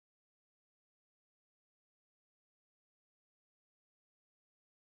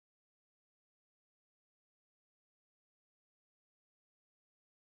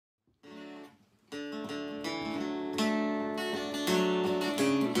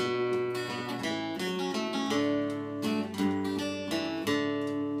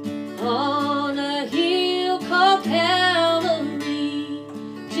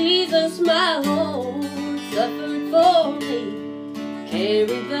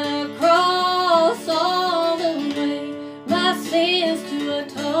carried the cross all the way, my sins to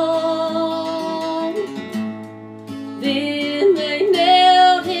atone. Then they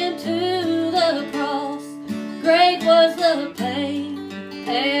nailed him to the cross. Great was the pain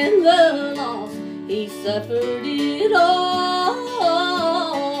and the loss. He suffered it all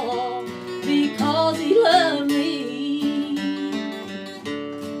because he loved me.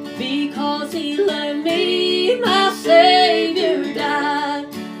 Because he loved me, my Savior died.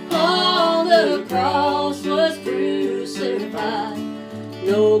 On the cross was crucified.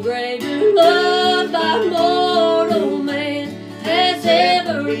 No greater love by mortal man has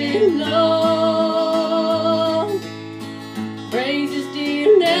ever been known. Praise his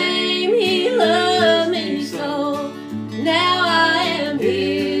dear name, he loved me so. Now I am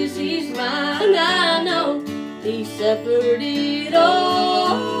his, he's mine, I know. He suffered it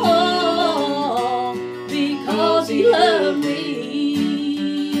all because he loved me.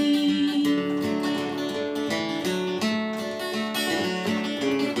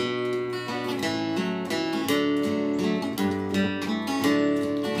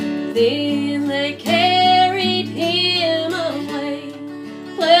 Then they carried him away,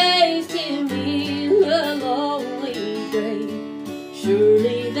 placed him in the lonely grave.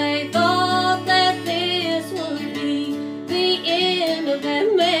 Surely they thought that this would be the end of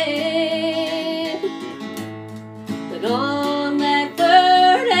that man. But on that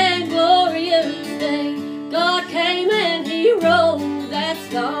third and glorious day, God came and he rolled that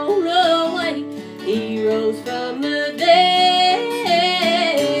stone away. He rose from the dead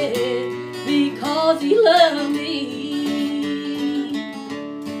because he loved me.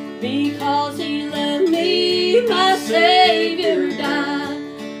 Because he loved me, my Savior died.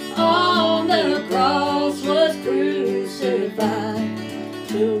 On the cross was crucified.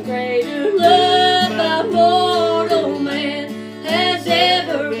 No greater love by mortal man has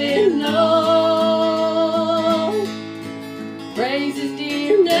ever been known. Praise his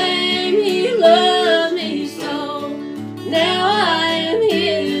dear name, he loved me so. Now I am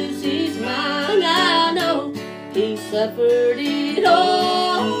his, he's mine, I know. He suffered it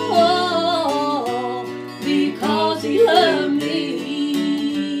all because he loved me.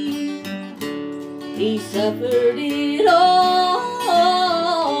 He suffered it all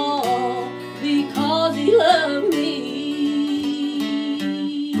because he loved me.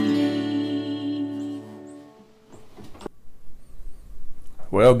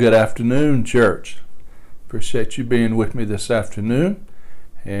 Well, good afternoon, church. Appreciate you being with me this afternoon,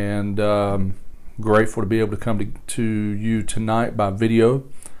 and grateful to be able to come to you tonight by video.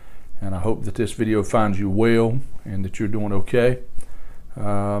 And I hope that this video finds you well and that you're doing okay.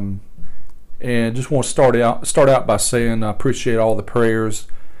 And just want to start out by saying I appreciate all the prayers,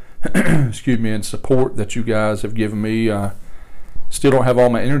 excuse me, and support that you guys have given me. Still don't have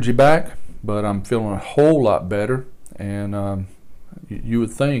all my energy back, but I'm feeling a whole lot better. And you would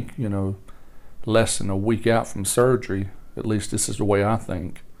think, you know, less than a week out from surgery, at least this is the way I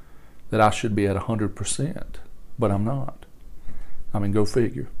think, that I should be at 100%, but I'm not. I mean, go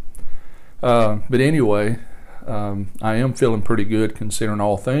figure. But anyway, I am feeling pretty good considering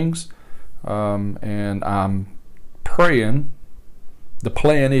all things, and I'm praying. The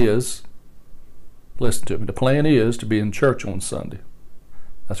plan is, listen to me, the plan is to be in church on Sunday.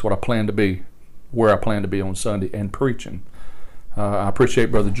 That's what I plan to be, where I plan to be on Sunday, and preaching. I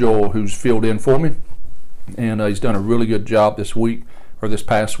appreciate Brother Joel, who's filled in for me, and he's done a really good job this week, or this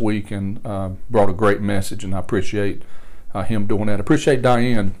past week, and brought a great message, and I appreciate him doing that. I appreciate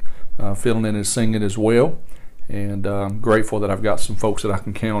Diane filling in and singing as well, and I'm grateful that I've got some folks that I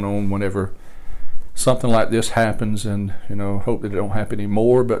can count on whenever something like this happens, and you know, hope that it don't happen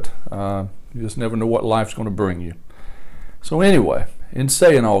anymore, but you just never know what life's going to bring you. So anyway, in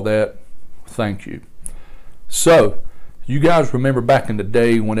saying all that, thank you. So you guys remember back in the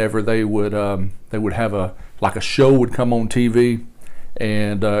day whenever they would have a show would come on TV,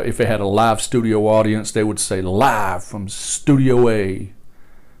 and if they had a live studio audience, they would say live from Studio A.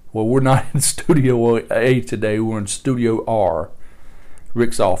 Well, we're not in Studio A today, we're in Studio R,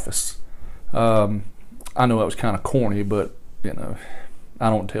 Rick's office. I know that was kind of corny, but you know, I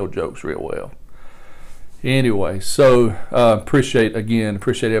don't tell jokes real well. Anyway, so appreciate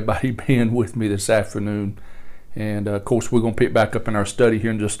everybody being with me this afternoon. And of course, we're going to pick back up in our study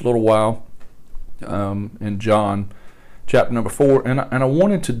here in just a little while in John chapter number 4. And I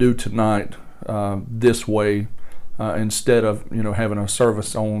wanted to do tonight this way instead of having a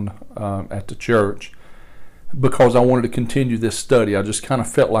service on at the church, because I wanted to continue this study. I just kind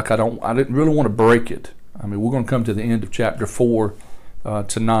of felt like I didn't really want to break it. I mean, we're going to come to the end of chapter 4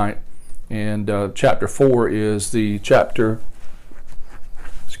 tonight, and chapter 4 is the chapter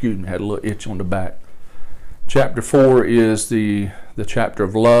Excuse me, had a little itch on the back. Chapter 4 is the chapter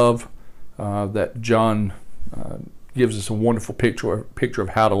of love that John gives us a wonderful picture of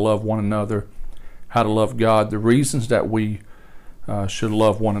how to love one another, how to love God, the reasons that we should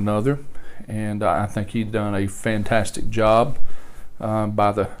love one another. And I think he's done a fantastic job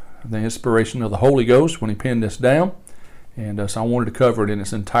by the inspiration of the Holy Ghost when he penned this down. And so I wanted to cover it in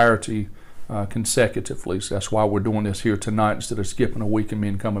its entirety consecutively. So that's why we're doing this here tonight instead of skipping a week and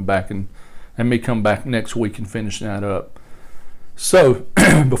me coming back and me come back next week and finishing that up. So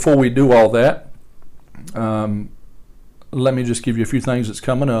before we do all that, let me just give you a few things that's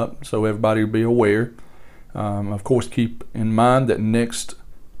coming up so everybody will be aware. Of course, keep in mind that next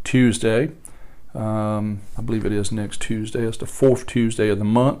Tuesday, I believe it is next Tuesday, it's the 4th Tuesday of the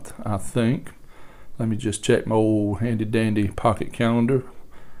month, I think. Let me just check my old handy dandy pocket calendar.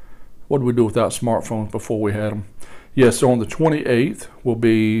 What did we do without smartphones before we had them? Yes, so on the 28th will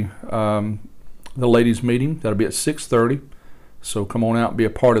be the ladies' meeting. That'll be at 6:30. So come on out and be a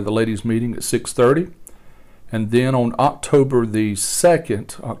part of the ladies' meeting at 6:30. And then on October the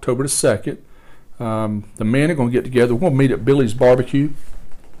 2nd, the men are going to get together. We're going to meet at Billy's Barbecue.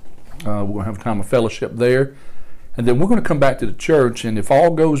 We're going to have a time of fellowship there. And then we're going to come back to the church, and if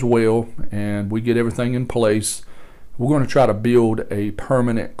all goes well and we get everything in place, we're going to try to build a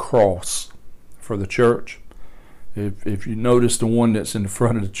permanent cross for the church. If you notice the one that's in the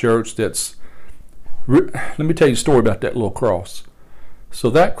front of the church, let me tell you a story about that little cross. So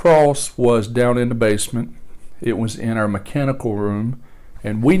that cross was down in the basement. It was in our mechanical room,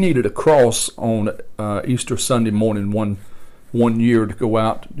 and we needed a cross on Easter Sunday morning one year to go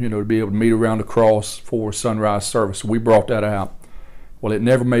out, to be able to meet around the cross for sunrise service. So we brought that out. Well, it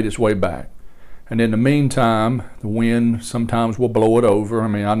never made its way back. And in the meantime, the wind sometimes will blow it over. I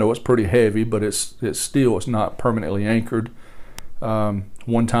mean, I know it's pretty heavy, but it's not permanently anchored.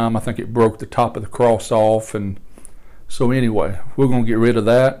 One time, I think it broke the top of the cross off. And so anyway, we're going to get rid of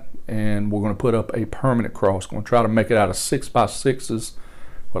that, and we're going to put up a permanent cross. We're going to try to make it out of 6x6s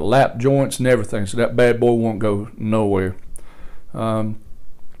with lap joints and everything, so that bad boy won't go nowhere. And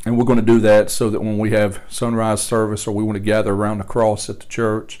we're going to do that so that when we have sunrise service or we want to gather around the cross at the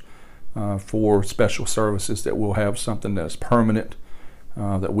church for special services, that we'll have something that's permanent,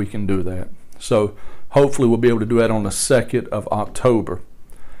 that we can do that. So hopefully we'll be able to do that on the 2nd of October.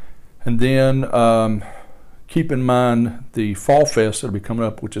 And then keep in mind the Fall Fest that'll be coming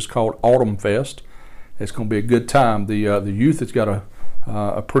up, which is called Autumn Fest. It's going to be a good time. The youth has got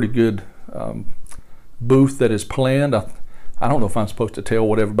a pretty good booth that is planned. I don't know if I'm supposed to tell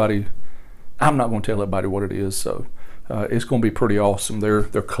I'm not going to tell everybody what it is, so it's going to be pretty awesome. They're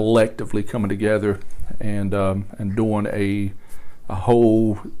collectively coming together and doing a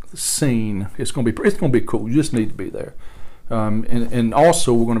whole scene. It's going to be cool. You just need to be there. And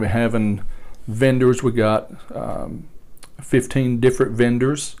also we're going to be having vendors. We got 15 different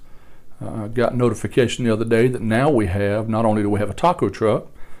vendors. Got notification the other day that now we have, not only do we have a taco truck,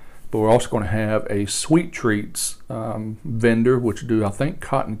 but we're also going to have a sweet treats vendor, which do, I think,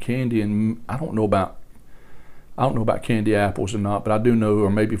 cotton candy, and I don't know about candy apples or not, but I do know, or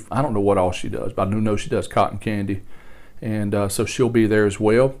maybe I don't know what all she does, but I do know she does cotton candy, and so she'll be there as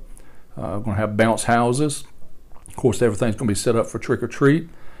well. We're going to have bounce houses. Of course, everything's going to be set up for trick or treat.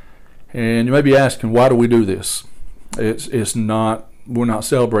 And you may be asking, why do we do this? We're not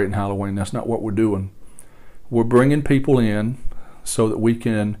celebrating Halloween. That's not what we're doing. We're bringing people in so that we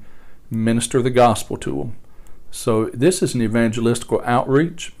can minister the gospel to them. So this is an evangelistical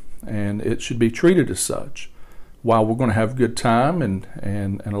outreach, and it should be treated as such. While we're going to have a good time and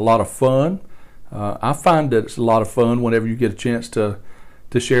a lot of fun, I find that it's a lot of fun whenever you get a chance to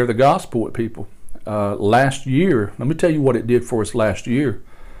share the gospel with people. Last year, let me tell you what it did for us last year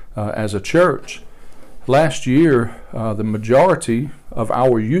as a church. Last year, the majority of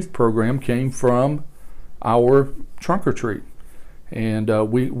our youth program came from our trunk or treat. And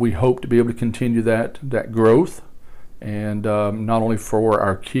we hope to be able to continue that growth, and not only for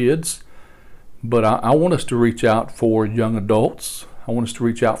our kids, but I want us to reach out for young adults. I want us to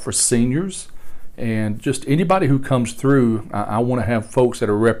reach out for seniors, and just anybody who comes through. I want to have folks that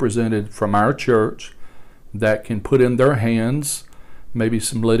are represented from our church that can put in their hands maybe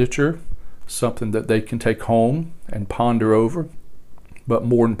some literature, something that they can take home and ponder over. But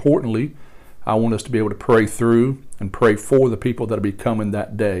more importantly, I want us to be able to pray through and pray for the people that will be coming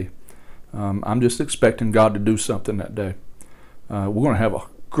that day. I'm just expecting God to do something that day. We're going to have a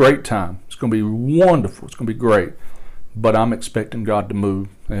great time. It's going to be wonderful. It's going to be great. But I'm expecting God to move.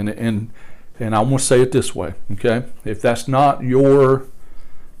 And I want to say it this way, okay? If that's not your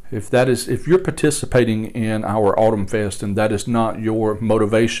if you're participating in our Autumn Fest and that is not your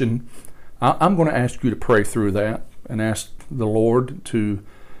motivation, I'm going to ask you to pray through that and ask the Lord to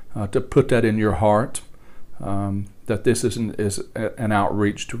put that in your heart, that this is an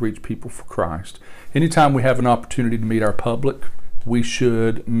outreach to reach people for Christ. Anytime we have an opportunity to meet our public, we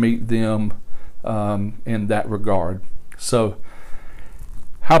should meet them in that regard. So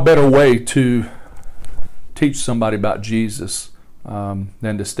how better way to teach somebody about Jesus than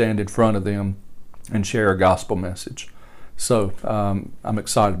to stand in front of them and share a gospel message. So I'm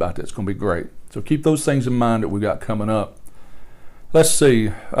excited about that. It's going to be great. So keep those things in mind that we got coming up. Let's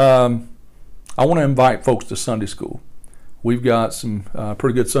see. I want to invite folks to Sunday school. We've got some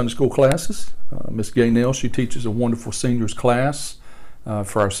pretty good Sunday school classes. Miss Gaynell, she teaches a wonderful seniors class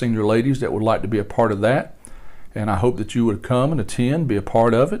for our senior ladies that would like to be a part of that. And I hope that you would come and attend, be a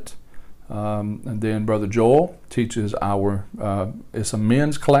part of it. And then Brother Joel teaches it's a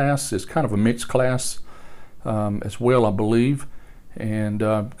men's class. It's kind of a mixed class as well, I believe. And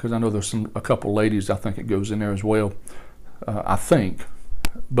because I know there's a couple ladies, I think it goes in there as well, I think.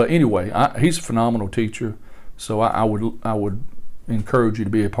 But anyway, he's a phenomenal teacher. So I would encourage you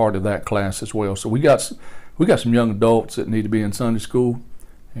to be a part of that class as well. So we got some young adults that need to be in Sunday school.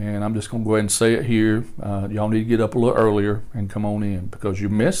 And I'm just going to go ahead and say it here. Y'all need to get up a little earlier and come on in because you're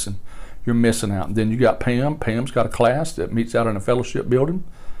missing out. And then you got Pam. Pam's got a class that meets out in a fellowship building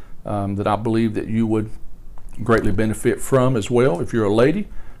that I believe that you would greatly benefit from as well. If you're a lady,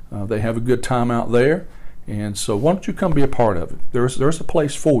 they have a good time out there. And so why don't you come be a part of it? There's a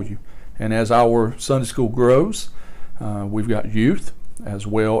place for you. And as our Sunday school grows, we've got youth as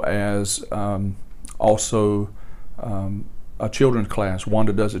well as also a children's class.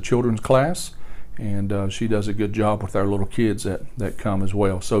 Wanda does a children's class, and she does a good job with our little kids that come as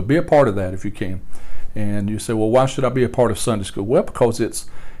well. So be a part of that if you can. And you say, well, why should I be a part of Sunday school? Well, because it's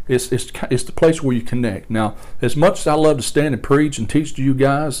the place where you connect. Now, as much as I love to stand and preach and teach to you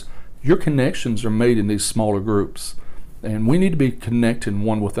guys, your connections are made in these smaller groups. And we need to be connecting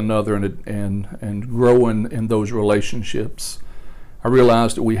one with another and growing in those relationships. I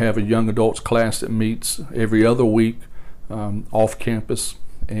realize that we have a young adults class that meets every other week off campus,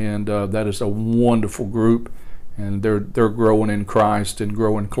 and that is a wonderful group, and they're growing in Christ and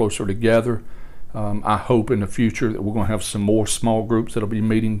growing closer together. I hope in the future that we're going to have some more small groups that'll be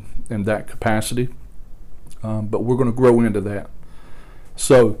meeting in that capacity, but we're going to grow into that.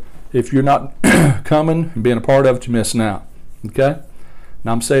 So if you're not coming and being a part of it, you're missing out. Okay?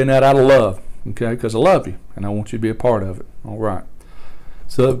 Now I'm saying that out of love, okay? Because I love you and I want you to be a part of it. All right.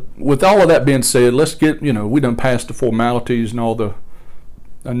 So with all of that being said, let's get, we done passed the formalities and all the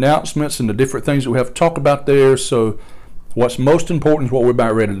announcements and the different things that we have to talk about there. So what's most important is what we're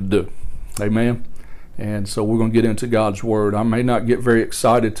about ready to do. Amen. And so we're going to get into God's Word. I may not get very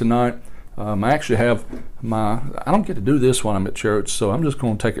excited tonight. I actually have I don't get to do this when I'm at church, so I'm just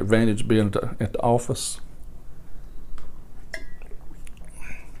going to take advantage of being at the office.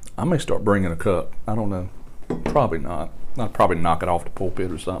 I may start bringing a cup. I don't know. Probably not. I'll probably knock it off the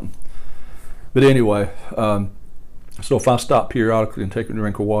pulpit or something. But anyway, so if I stop periodically and take a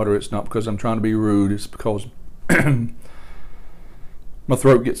drink of water, it's not because I'm trying to be rude. It's because my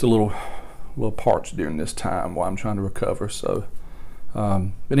throat gets a little parched during this time while I'm trying to recover. So,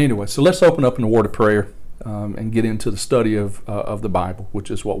 but anyway, so let's open up in a word of prayer and get into the study of the Bible, which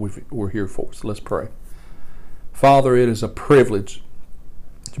is what we're here for. So let's pray. Father, it is a privilege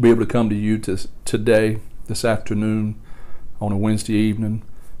to be able to come to you today, this afternoon, on a Wednesday evening,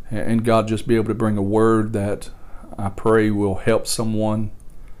 and God, just be able to bring a word that I pray will help someone,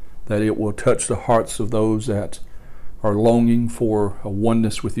 that it will touch the hearts of those that are longing for a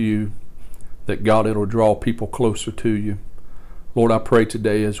oneness with you, that God, it'll draw people closer to you. Lord, I pray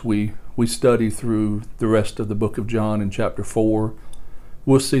today as we study through the rest of the book of John in chapter 4,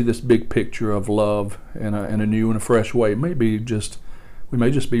 we'll see this big picture of love in a new and a fresh way. We may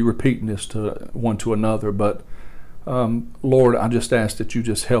just be repeating this to one to another, but Lord, I just ask that you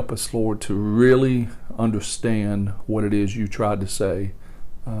just help us, Lord, to really understand what it is you tried to say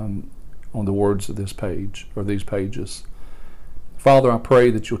on the words of this page or these pages. Father, I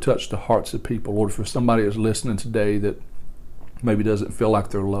pray that you'll touch the hearts of people. Lord, for somebody that's listening today that maybe doesn't feel like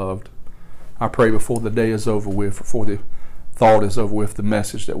they're loved, I pray before the day is over with, before the thought is over with, the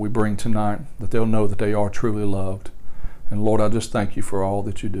message that we bring tonight, that they'll know that they are truly loved. And Lord, I just thank you for all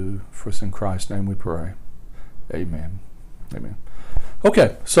that you do. For us in Christ's name we pray. Amen. Amen.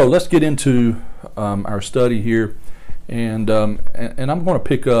 Okay, so let's get into our study here, and I'm going to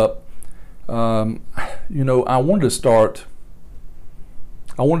pick up. I wanted to start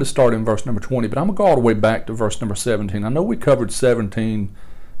in verse number 20, but I'm going to go all the way back to verse number 17. I know we covered 17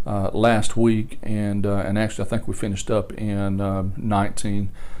 last week, and actually I think we finished up in 19.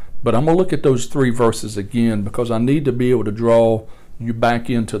 But I'm going to look at those 3 verses again because I need to be able to draw you back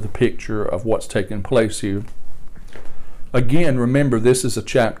into the picture of what's taking place here. Again, remember, this is a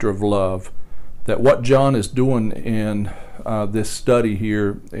chapter of love. That what John is doing in this study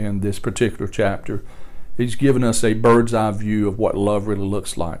here in this particular chapter, he's giving us a bird's eye view of what love really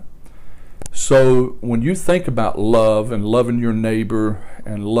looks like. So when you think about love and loving your neighbor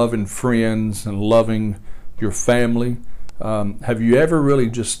and loving friends and loving your family, have you ever really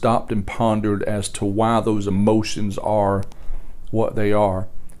just stopped and pondered as to why those emotions are what they are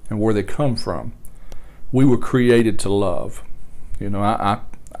and where they come from? We were created to love. You know,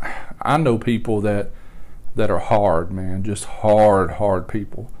 I know people that are hard, man, just hard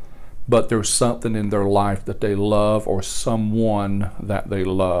people. But there's something in their life that they love, or someone that they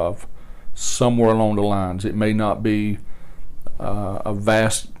love, somewhere along the lines. It may not be a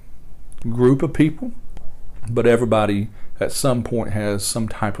vast group of people, but everybody at some point has some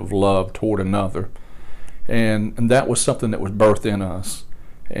type of love toward another. And that was something that was birthed in us.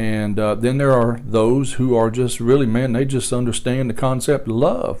 And then there are those who are just really, man, they just understand the concept of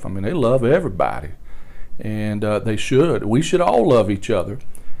love. I mean, they love everybody. And they should. We should all love each other.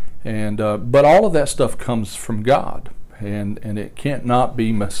 And but all of that stuff comes from God. And it can't not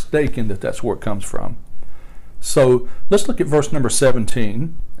be mistaken that that's where it comes from. So let's look at verse number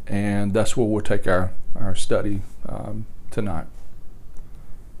 17. And that's where we'll take our study tonight.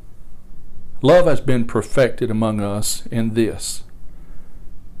 Love has been perfected among us in this,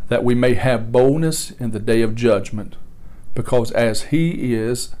 that we may have boldness in the day of judgment, because as He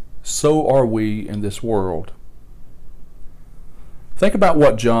is, so are we in this world. Think about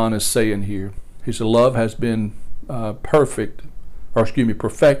what John is saying here. He said, love has been perfected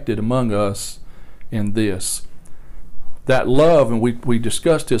among us in this. That love, and we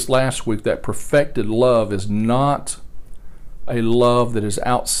discussed this last week, that perfected love is not a love that is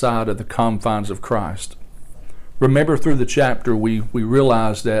outside of the confines of Christ. Remember, through the chapter, we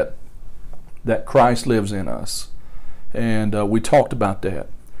realized that Christ lives in us. And we talked about that.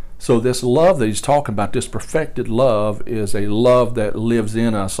 So this love that he's talking about, this perfected love, is a love that lives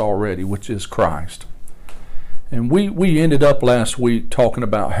in us already, which is Christ. And we ended up last week talking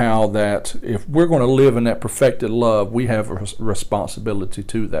about how that if we're going to live in that perfected love, we have a responsibility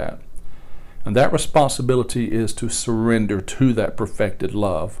to that. And that responsibility is to surrender to that perfected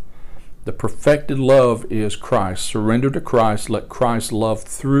love. The perfected love is Christ. Surrender to Christ. Let Christ love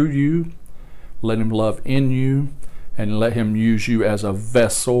through you. Let Him love in you. And let Him use you as a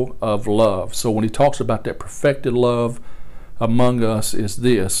vessel of love. So when he talks about that perfected love among us is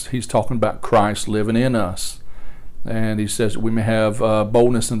this. He's talking about Christ living in us. And he says we may have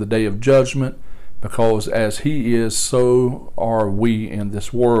boldness in the day of judgment, because as He is, so are we in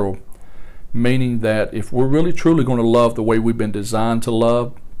this world. Meaning that if we're really truly going to love the way we've been designed to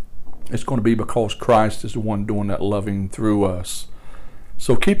love, it's going to be because Christ is the one doing that loving through us.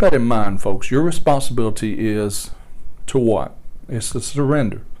 So keep that in mind, folks. Your responsibility is to what? It's to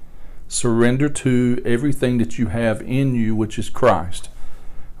surrender. Surrender to everything that you have in you, which is Christ.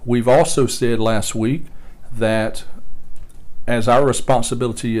 We've also said last week that as our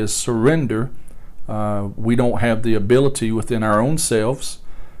responsibility is surrender, we don't have the ability within our own selves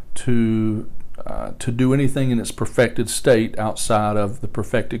to do anything in its perfected state outside of the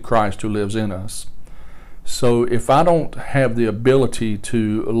perfected Christ who lives in us. So if I don't have the ability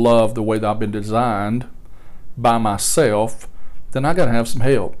to love the way that I've been designed by myself, then I got to have some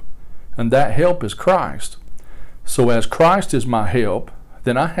help. And that help is Christ. So as Christ is my help,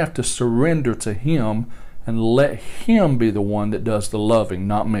 then I have to surrender to Him and let Him be the one that does the loving,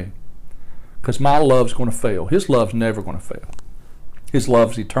 not me. Because my love's going to fail. His love's never going to fail. His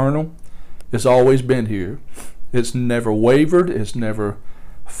love's eternal. It's always been here. It's never wavered. It's never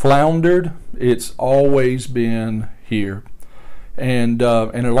floundered. It's always been here. And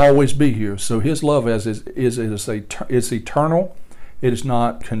it'll always be here. So His love is eternal. It is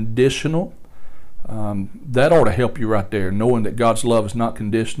not conditional. That ought to help you right there, knowing that God's love is not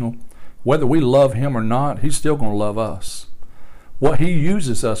conditional. Whether we love Him or not, He's still going to love us. What He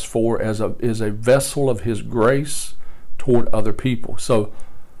uses us for is a vessel of His grace toward other people. So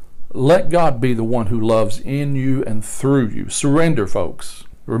let God be the one who loves in you and through you. Surrender, folks.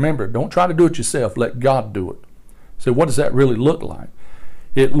 Remember, don't try to do it yourself. Let God do it. So what does that really look like?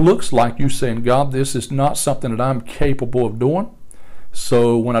 It looks like you saying, God, this is not something that I'm capable of doing.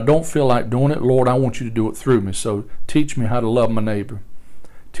 So when I don't feel like doing it, Lord, I want you to do it through me. So teach me how to love my neighbor.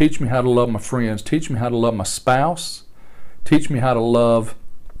 Teach me how to love my friends. Teach me how to love my spouse. Teach me how to love,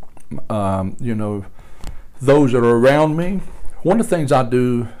 those that are around me, One of the things I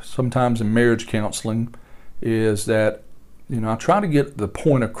do sometimes in marriage counseling is that, I try to get the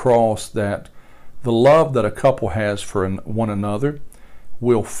point across that the love that a couple has for one another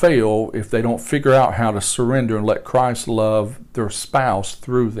will fail if they don't figure out how to surrender and let Christ love their spouse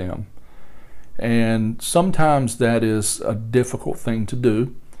through them. And sometimes that is a difficult thing to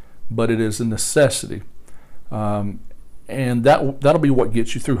do, but it is a necessity. And that'll be what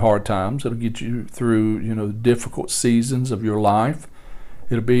gets you through hard times. It'll get you through, difficult seasons of your life.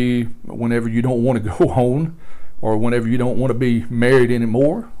 It'll be whenever you don't want to go on, or whenever you don't want to be married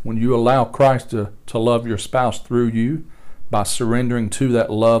anymore. When you allow Christ to love your spouse through you by surrendering to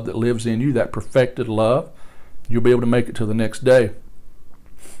that love that lives in you, that perfected love, you'll be able to make it to the next day.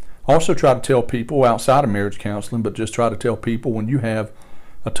 I also try to tell people outside of marriage counseling, but just try to tell people when you have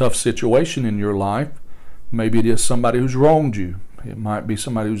a tough situation in your life, maybe it is somebody who's wronged you. It might be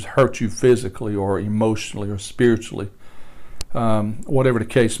somebody who's hurt you physically or emotionally or spiritually, whatever the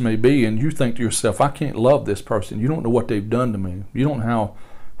case may be, and you think to yourself, I can't love this person. You don't know what they've done to me. You don't know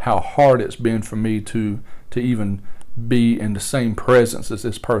how hard it's been for me to even be in the same presence as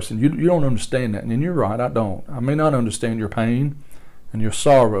this person. You don't understand that. And you're right, I don't. I may not understand your pain and your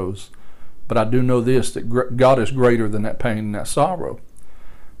sorrows, but I do know this, that God is greater than that pain and that sorrow.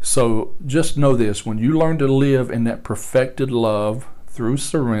 So just know this, when you learn to live in that perfected love through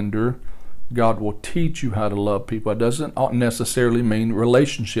surrender, God will teach you how to love people. It doesn't necessarily mean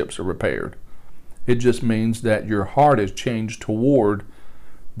relationships are repaired. It just means that your heart is changed toward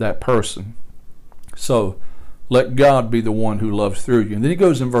that person. So let God be the one who loves through you. And then he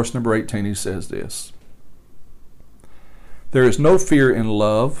goes in verse number 18, he says this: there is no fear in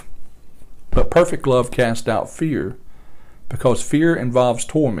love, but perfect love casts out fear, because fear involves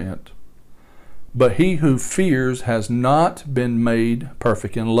torment. But he who fears has not been made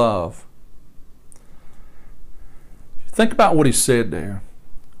perfect in love. Think about what he said there.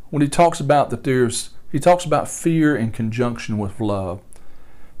 When he talks about he talks about fear in conjunction with love.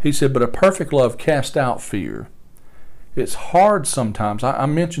 He said, but a perfect love casts out fear. It's hard sometimes. I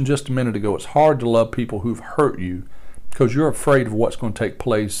mentioned just a minute ago, it's hard to love people who've hurt you because you're afraid of what's going to take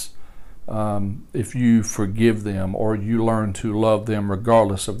place if you forgive them or you learn to love them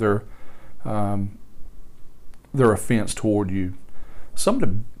regardless of their offense toward you. Some of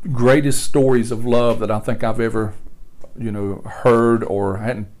the greatest stories of love that I think I've ever heard or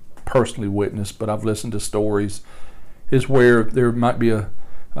hadn't personally witnessed, but I've listened to stories, is where there might be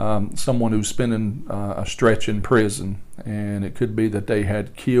someone who's spending a stretch in prison, and it could be that they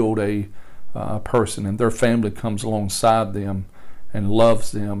had killed a person, and their family comes alongside them and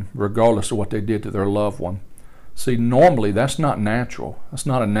loves them regardless of what they did to their loved one. See, normally that's not natural. That's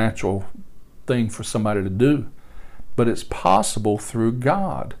not a natural thing for somebody to do, but it's possible through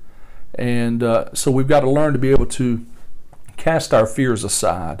God. And so we've got to learn to be able to cast our fears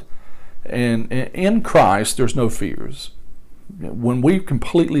aside. And in Christ, there's no fears. When we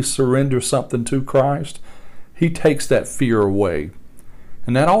completely surrender something to Christ, he takes that fear away.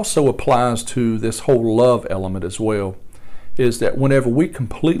 And that also applies to this whole love element as well, is that whenever we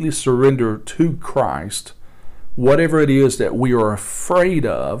completely surrender to Christ, whatever it is that we are afraid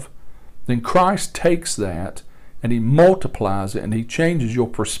of, then Christ takes that and he multiplies it and he changes your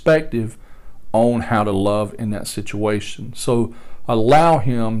perspective on how to love in that situation. So allow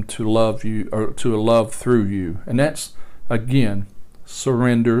him to love you, or to love through you. And that's, again,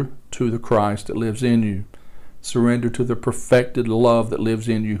 surrender to the Christ that lives in you. Surrender to the perfected love that lives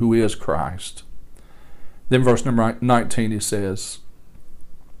in you, who is Christ. Then verse number 19, he says,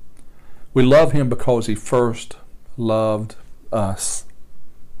 we love him because he first loved us.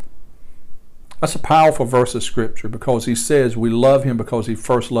 That's a powerful verse of Scripture, because he says we love him because he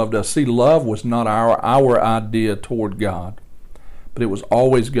first loved us. See, love was not our idea toward God, but it was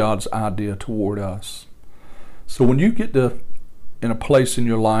always God's idea toward us. So when you get in a place in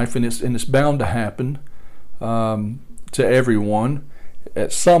your life, and it's bound to happen to everyone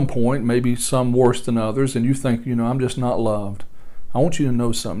at some point, maybe some worse than others, and you think, I'm just not loved. I want you to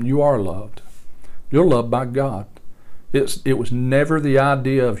know something. You are loved. You're loved by God. It was never the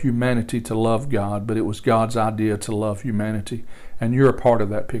idea of humanity to love God, but it was God's idea to love humanity, and you're a part of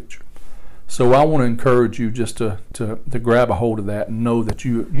that picture. So I want to encourage you just to grab a hold of that and know that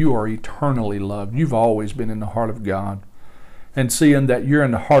you are eternally loved. You've always been in the heart of God. And seeing that you're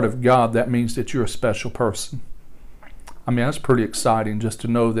in the heart of God, that means that you're a special person. I mean, that's pretty exciting just to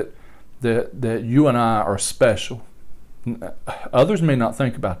know that you and I are special. Others may not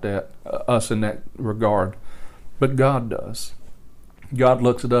think about that, us in that regard, but God does. God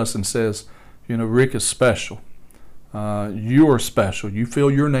looks at us and says, Rick is special. You are special. You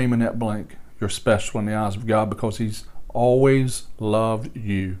fill your name in that blank. You're special in the eyes of God because he's always loved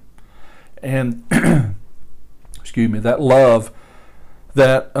you. And excuse me, that love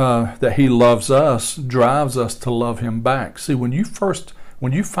that he loves us drives us to love him back. See, when you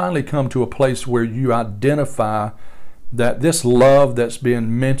finally come to a place where you identify that this love that's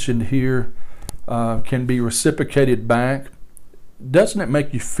being mentioned here can be reciprocated back, doesn't it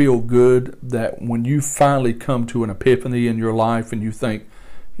make you feel good that when you finally come to an epiphany in your life and you think,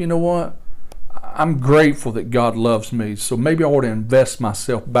 you know what, I'm grateful that God loves me, so maybe I ought to invest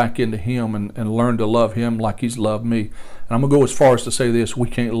myself back into him and learn to love him like he's loved me. And I'm going to go as far as to say this: we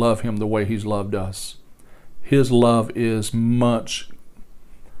can't love him the way he's loved us. His love is much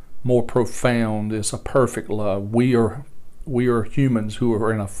more profound. It's a perfect love. We are humans who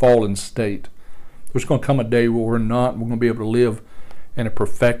are in a fallen state. There's going to come a day where we're going to be able to live in a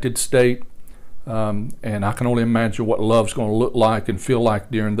perfected state. And I can only imagine what love's going to look like and feel like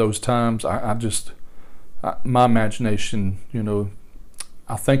during those times. My imagination,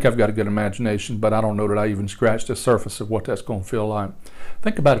 I think I've got a good imagination, but I don't know that I even scratched the surface of what that's going to feel like.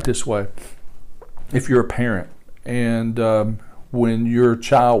 Think about it this way. If you're a parent and when your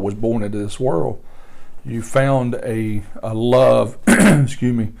child was born into this world, you found a love,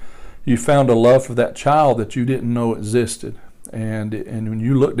 excuse me, you found a love for that child that you didn't know existed. And when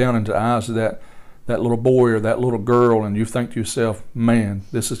you look down into the eyes of that little boy or that little girl, and you think to yourself, man,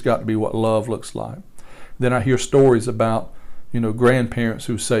 this has got to be what love looks like. Then I hear stories about, grandparents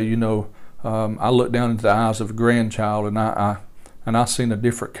who say, I look down into the eyes of a grandchild and I seen a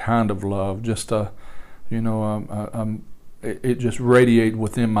different kind of love. Just it just radiated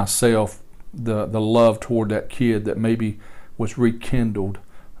within myself the love toward that kid that maybe was rekindled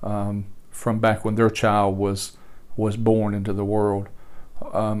from back when their child was born into the world.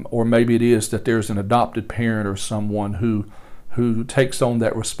 Or maybe it is that there's an adopted parent or someone who takes on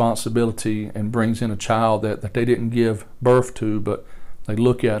that responsibility and brings in a child that they didn't give birth to, but they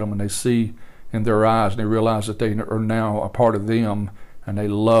look at them and they see in their eyes and they realize that they are now a part of them and they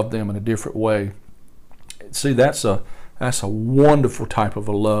love them in a different way. See, that's a wonderful type of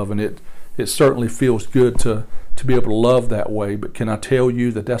a love, and it certainly feels good to be able to love that way. But can I tell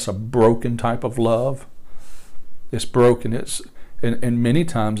you that that's a broken type of love? It's broken. And many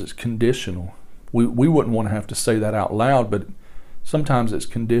times it's conditional. We wouldn't want to have to say that out loud, but sometimes it's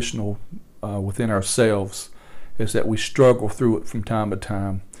conditional within ourselves, is that we struggle through it from time to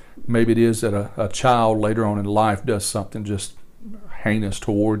time. Maybe it is that a child later on in life does something just heinous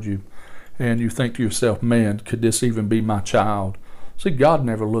toward you, and you think to yourself, man, could this even be my child? See, God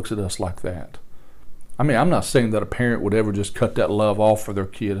never looks at us like that. I mean, I'm not saying that a parent would ever just cut that love off for their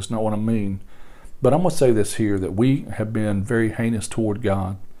kid. That's not what I mean. But I'm going to say this here, that we have been very heinous toward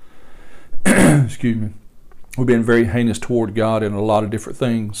God. Excuse me. We've been very heinous toward God in a lot of different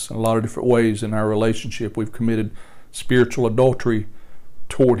things, in a lot of different ways in our relationship. We've committed spiritual adultery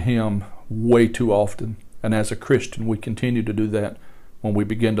toward Him way too often. And as a Christian, we continue to do that when we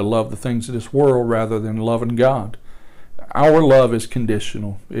begin to love the things of this world rather than loving God. Our love is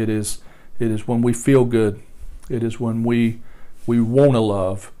conditional. It is when we feel good. It is when we want to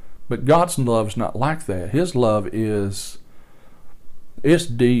love. But God's love is not like that. His love it's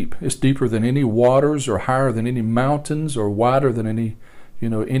deep. It's deeper than any waters, or higher than any mountains, or wider than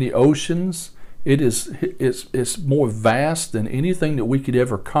any oceans. It's more vast than anything that we could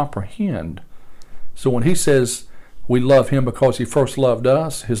ever comprehend. So when He says we love Him because He first loved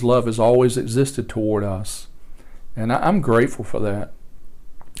us, His love has always existed toward us. And I'm grateful for that.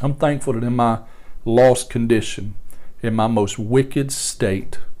 I'm thankful that in my lost condition, in my most wicked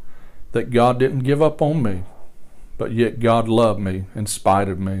state, that God didn't give up on me, but yet God loved me in spite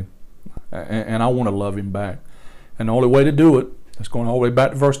of me. And I want to love Him back. And the only way to do it is going all the way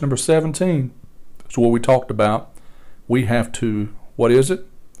back to verse number 17. That's what we talked about. We have to, what is it?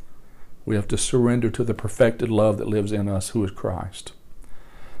 We have to surrender to the perfected love that lives in us, who is Christ.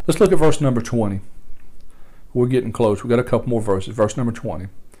 Let's look at verse number 20. We're getting close. We've got a couple more verses. Verse number 20.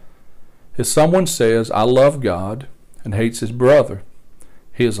 If someone says, I love God, and hates his brother,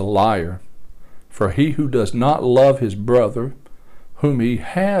 he is a liar. For he who does not love his brother, whom he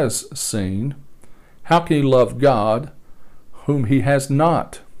has seen, how can he love God, whom he has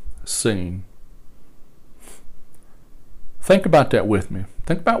not seen? Think about that with me.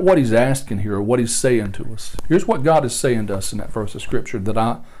 Think about what he's asking here, or what he's saying to us. Here's what God is saying to us in that verse of Scripture that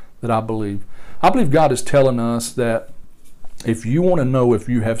I believe. I believe God is telling us that if you want to know if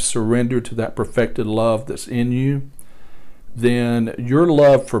you have surrendered to that perfected love that's in you, then your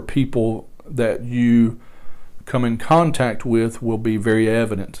love for people that you come in contact with will be very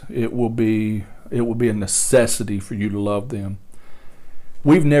evident. It will be a necessity for you to love them.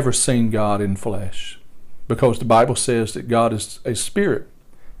 We've never seen God in flesh. because the Bible says that God is a spirit.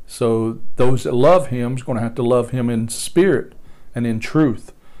 So those that love him is going to have to love him in spirit and in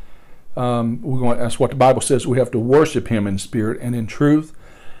truth. That's what the Bible says. We have to worship him in spirit and in truth.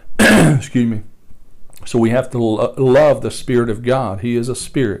 Excuse me. So we have to love the Spirit of God. He is a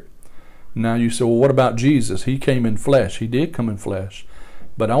spirit. Now you say, well, what about Jesus? He came in flesh. He did come in flesh.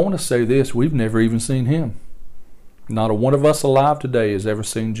 But I want to say this, we've never even seen him. Not a one of us alive today has ever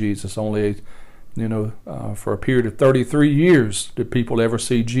seen Jesus. Only, for a period of 33 years did people ever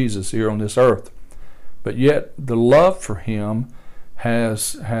see Jesus here on this earth. But yet the love for him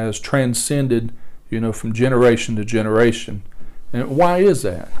has transcended, from generation to generation. And why is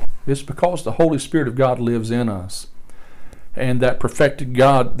that? It's because the Holy Spirit of God lives in us. And that perfected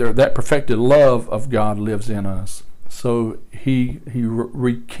love of God lives in us. So he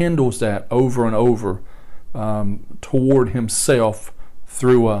rekindles that over and over toward himself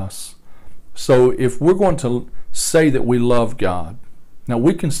through us. So if we're going to say that we love God, now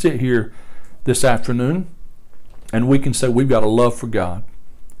we can sit here this afternoon and we can say we've got a love for God.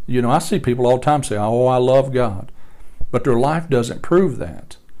 I see people all the time say, oh, I love God. But their life doesn't prove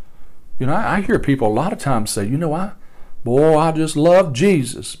that. I hear people a lot of times say, I just love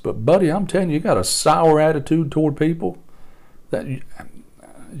Jesus. But buddy, I'm telling you, you got a sour attitude toward people that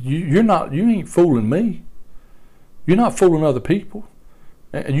you ain't fooling me. You're not fooling other people.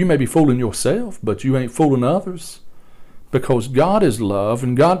 And you may be fooling yourself, but you ain't fooling others. Because God is love,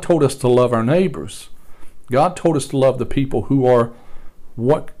 and God told us to love our neighbors. God told us to love the people who are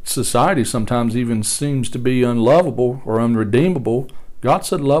what society sometimes even seems to be unlovable or unredeemable. God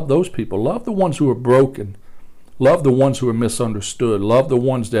said love those people. Love the ones who are broken. Love the ones who are misunderstood. Love the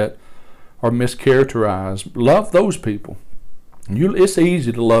ones that are mischaracterized. Love those people. It's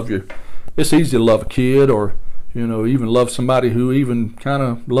easy to love you. It's easy to love a kid, or even love somebody who even kind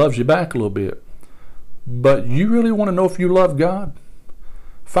of loves you back a little bit. But you really want to know if you love God?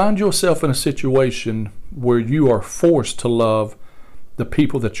 Find yourself in a situation where you are forced to love the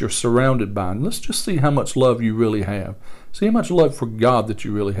people that you're surrounded by. And let's just see how much love you really have. See how much love for God that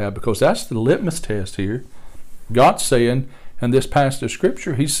you really have, because that's the litmus test here. God's saying, in this passage of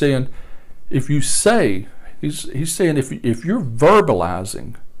Scripture, he's saying, if you say, he's saying if you're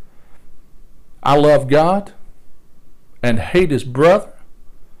verbalizing, I love God and hate his brother,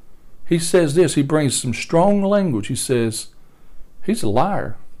 he says this, he brings some strong language. He says, he's a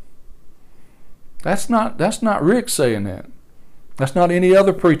liar. That's not Rick saying that. That's not any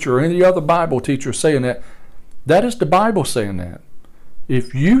other preacher or any other Bible teacher saying that. That is the Bible saying that.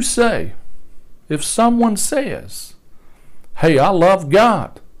 If someone says, hey, I love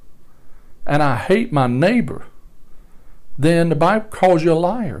God and I hate my neighbor, then the Bible calls you a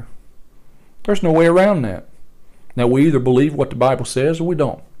liar. There's no way around that. Now, we either believe what the Bible says or we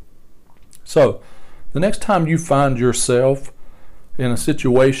don't. So, the next time you find yourself in a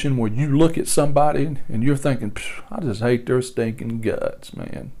situation where you look at somebody and you're thinking, I just hate their stinking guts,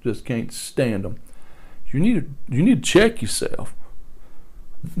 man. Just can't stand them. You need to check yourself.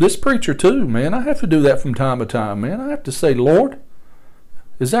 This preacher too, man, I have to do that from time to time, man. I have to say, Lord,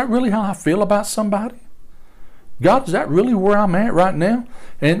 is that really how I feel about somebody? God, is that really where I'm at right now?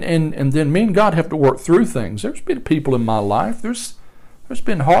 And then me and God have to work through things. There's been people in my life, there's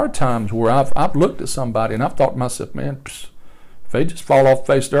been hard times where I've looked at somebody and I've thought to myself, man, if they just fall off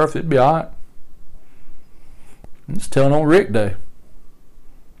the face of the earth, it'd be all right. I'm just telling on Rick Day.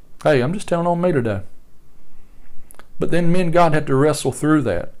 Hey, I'm just telling on me today. But then me and God have to wrestle through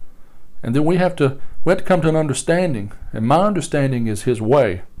that. And then we have to come to an understanding. And my understanding is his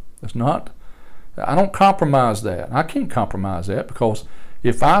way. I don't compromise that. I can't compromise that, because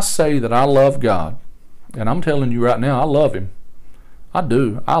if I say that I love God, and I'm telling you right now, I love him. I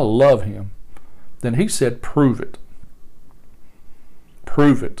do. I love him. Then he said, prove it.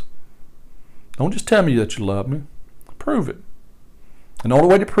 Prove it. Don't just tell me that you love me. Prove it. And the only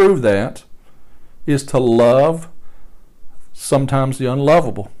way to prove that is to love sometimes the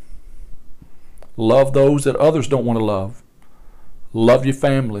unlovable. Love those that others don't want to love. Love your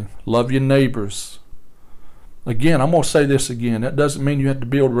family. Love your neighbors. Again, I'm going to say this again. That doesn't mean you have to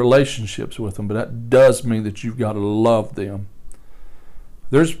build relationships with them, but that does mean that you've got to love them.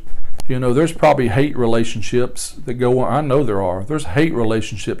 There's probably hate relationships that go on. I know there are. There's hate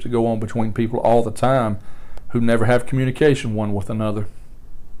relationships that go on between people all the time who never have communication one with another.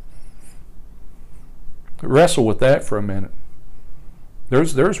 Wrestle with that for a minute.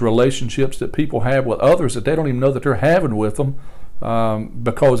 There's relationships that people have with others that they don't even know that they're having with them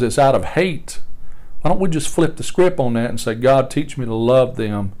because it's out of hate. Why don't we just flip the script on that and say, God, teach me to love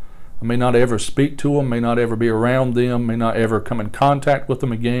them. I may not ever speak to them, may not ever be around them, may not ever come in contact with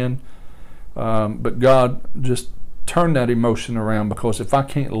them again. But God, just turn that emotion around, because if I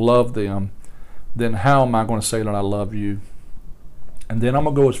can't love them, then how am I going to say that I love you? And then I'm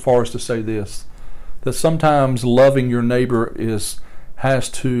going to go as far as to say this, that sometimes loving your neighbor has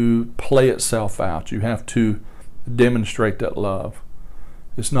to play itself out. You have to demonstrate that love.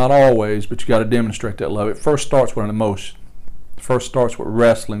 It's not always, but you got to demonstrate that love. It first starts with an emotion. It first starts with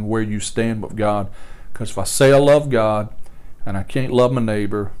wrestling where you stand with God. Because if I say I love God and I can't love my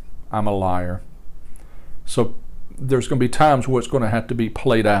neighbor, I'm a liar. So there's going to be times where it's going to have to be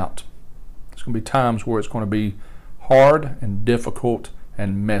played out. There's going to be times where it's going to be hard and difficult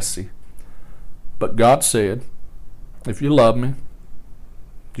and messy. But God said, if you love me,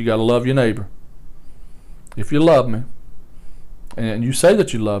 you got to love your neighbor. If you love me, and you say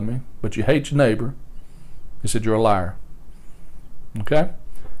that you love me, but you hate your neighbor, He said you're a liar. Okay?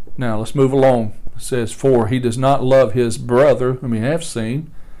 Now let's move along. It says, for he does not love his brother whom he have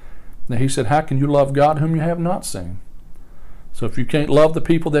seen. Now he said, how can you love God whom you have not seen? So if you can't love the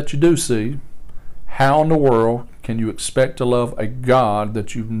people that you do see, how in the world can you expect to love a God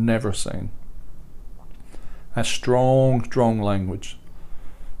that you've never seen? That's strong, strong language.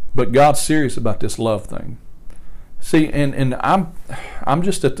 But God's serious about this love thing. See, and I'm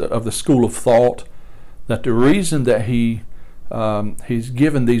just of the school of thought that the reason that He's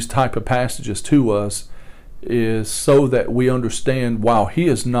given these type of passages to us is so that we understand, while He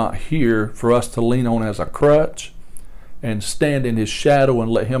is not here for us to lean on as a crutch and stand in His shadow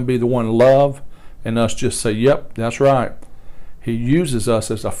and let Him be the one to love, and us just say, yep, that's right. He uses us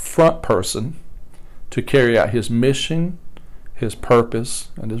as a front person to carry out His mission, His purpose,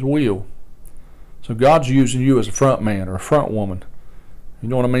 and His will. So God's using you as a front man or a front woman. You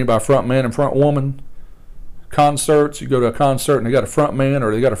know what I mean by front man and front woman? Concerts, you go to a concert and they got a front man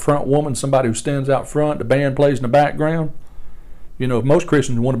or they got a front woman, somebody who stands out front, the band plays in the background. You know, most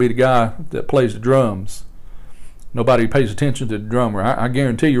Christians want to be the guy that plays the drums. Nobody pays attention to the drummer. I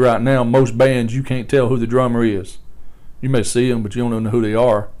guarantee you right now, most bands, you can't tell who the drummer is. You may see them, but you don't know who they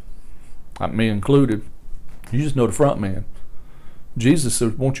are, me included. You just know the front man. Jesus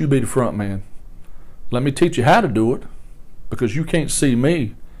said, won't you be the front man? Let me teach you how to do it, because you can't see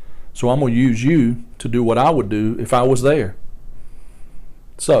me. So I'm going to use you to do what I would do if I was there.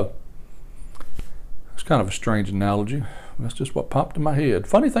 So, it's kind of a strange analogy. That's just what popped in my head.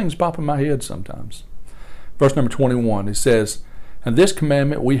 Funny things pop in my head sometimes. Verse number 21, it says, and this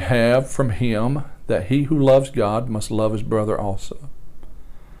commandment we have from Him, that he who loves God must love his brother also.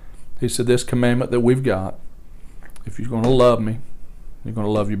 He said, this commandment that we've got, if you're going to love me, you're going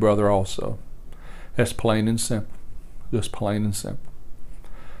to love your brother also. That's plain and simple. Just plain and simple.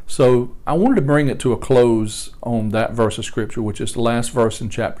 So I wanted to bring it to a close on that verse of Scripture, which is the last verse in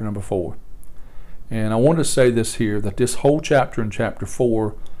chapter number 4. And I wanted to say this here, that this whole chapter in chapter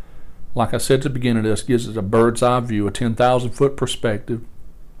 4, like I said at the beginning of this, gives us a bird's eye view, a 10,000-foot perspective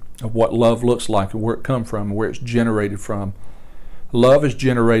of what love looks like and where it comes from and where it's generated from. Love is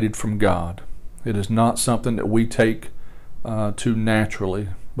generated from God. It is not something that we take to naturally,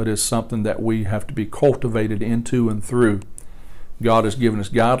 but it's something that we have to be cultivated into and through. God has given us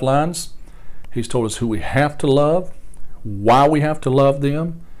guidelines. He's told us who we have to love, why we have to love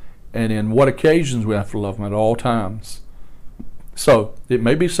them, and in what occasions we have to love them at all times. So it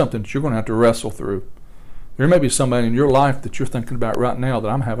may be something that you're going to have to wrestle through. There may be somebody in your life that you're thinking about right now that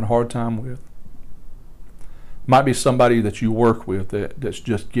I'm having a hard time with. It might be somebody that you work with that's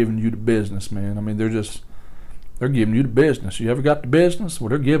just giving you the business, man. I mean, they're giving you the business. You ever got the business? Well,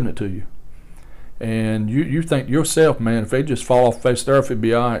 they're giving it to you. And you think to yourself, man, if they just fall off the face of the earth, it'd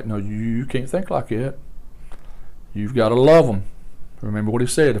be all right. No, you can't think like that. You've got to love them. Remember what He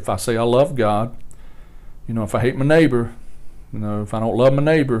said. If I say I love God, if I hate my neighbor, if I don't love my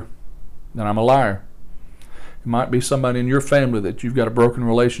neighbor, then I'm a liar. It might be somebody in your family that you've got a broken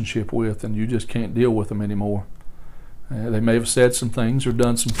relationship with and you just can't deal with them anymore. They may have said some things or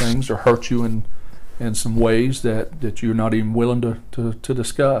done some things or hurt you in some ways that you're not even willing to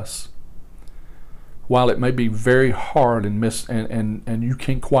discuss. While it may be very hard and you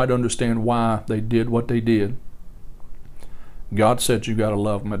can't quite understand why they did what they did, God said you got to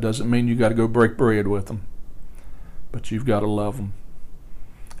love them. It doesn't mean you got to go break bread with them, but you've got to love them.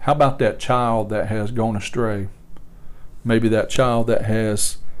 How about that child that has gone astray? Maybe that child that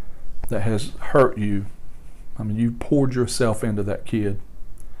has hurt you. I mean, you poured yourself into that kid,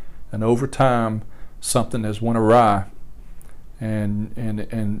 and over time something has went awry.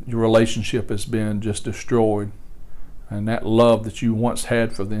 And your relationship has been just destroyed, and that love that you once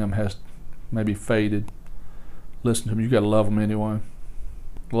had for them has maybe faded. Listen to me, you got to love them anyway.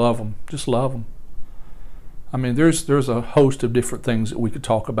 Love them, just love them. I mean, there's a host of different things that we could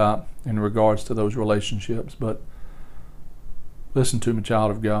talk about in regards to those relationships, but listen to me,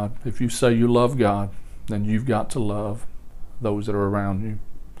 child of God. If you say you love God, then you've got to love those that are around you.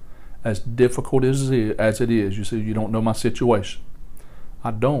 As difficult as it is, you say, you don't know my situation.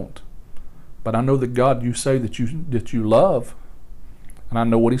 I don't. But I know the God you say that you love, and I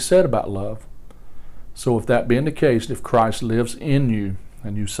know what he said about love. So if that being the case, if Christ lives in you,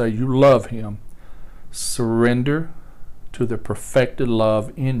 and you say you love him, surrender to the perfected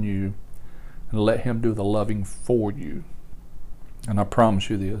love in you, and let him do the loving for you. And I promise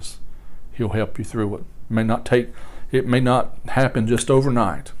you this, he'll help you through it. It may not happen just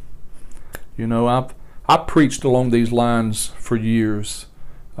overnight. You know, I've preached along these lines for years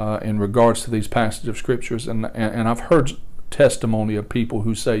in regards to these passages of scriptures, and I've heard testimony of people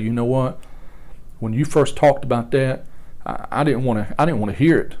who say, you know what, when you first talked about that, I didn't want to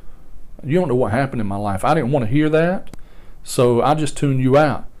hear it. You don't know what happened in my life. I didn't want to hear that, so I just tuned you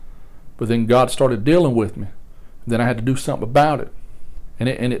out. But then God started dealing with me. Then I had to do something about it, and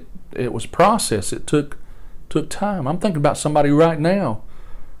it was a process. It took time. I'm thinking about somebody right now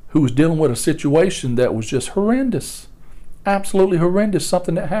who was dealing with a situation that was just horrendous, absolutely horrendous,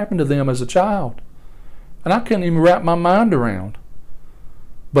 something that happened to them as a child, and I couldn't even wrap my mind around.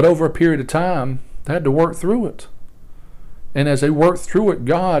 But over a period of time, they had to work through it. And as they worked through it,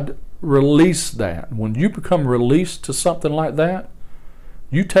 God released that. When you become released to something like that,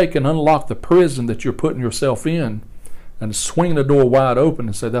 you take and unlock the prison that you're putting yourself in and swing the door wide open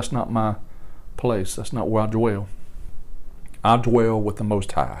and say, that's not my place. That's not where I dwell. I dwell with the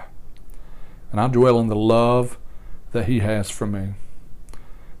Most High. And I dwell in the love that he has for me.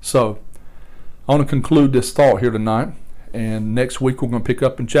 So, I want to conclude this thought here tonight. And next week we're going to pick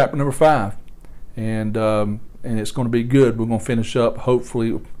up in chapter number 5. And it's going to be good. We're going to finish up,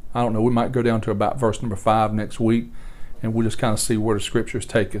 hopefully, I don't know, we might go down to about verse number 5 next week. And we'll just kind of see where the scriptures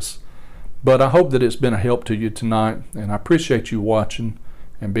take us. But I hope that it's been a help to you tonight. And I appreciate you watching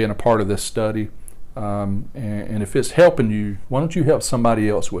and being a part of this study. And if it's helping you, why don't you help somebody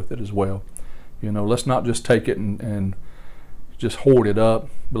else with it as well? You know, let's not just take it and just hoard it up,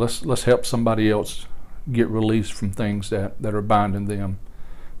 but let's help somebody else get released from things that are binding them.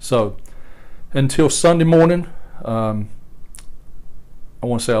 So until Sunday morning, I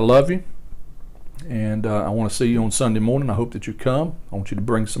want to say I love you, and I want to see you on Sunday morning. I hope that you come. I want you to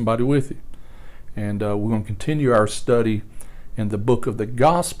bring somebody with you, and we're going to continue our study in the book of the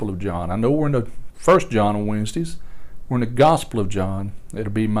Gospel of John. I know we're in the 1 John on Wednesdays. We're in the Gospel of John.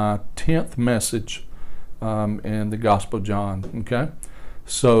 It'll be my 10th message in the Gospel of John. Okay,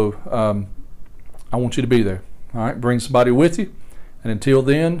 so I want you to be there. All right, bring somebody with you. And until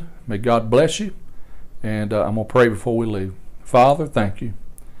then, may God bless you. And I'm going to pray before we leave. Father, thank you.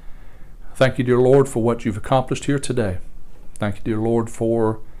 Thank you, dear Lord, for what you've accomplished here today. Thank you, dear Lord,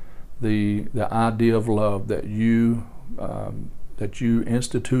 for the idea of love that you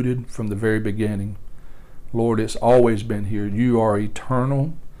instituted from the very beginning. Lord, it's always been here. You are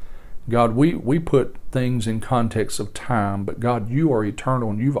eternal. God, we put things in context of time, but God, you are eternal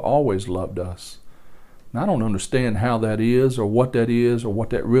and you've always loved us. And I don't understand how that is or what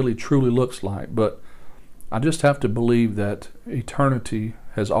that really truly looks like, but I just have to believe that eternity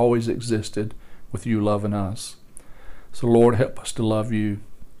has always existed with you loving us. So Lord, help us to love you.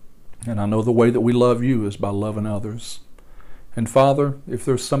 And I know the way that we love you is by loving others. And Father, if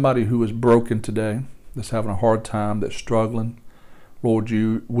there's somebody who is broken today, that's having a hard time, that's struggling, Lord,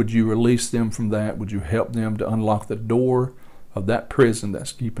 would you release them from that? Would you help them to unlock the door of that prison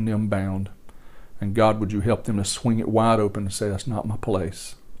that's keeping them bound? And God, would you help them to swing it wide open and say, that's not my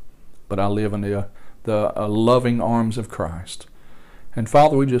place, but I live in the loving arms of Christ. And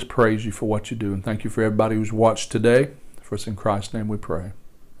Father, we just praise you for what you do, and thank you for everybody who's watched today. For it's in Christ's name we pray.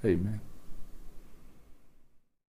 Amen.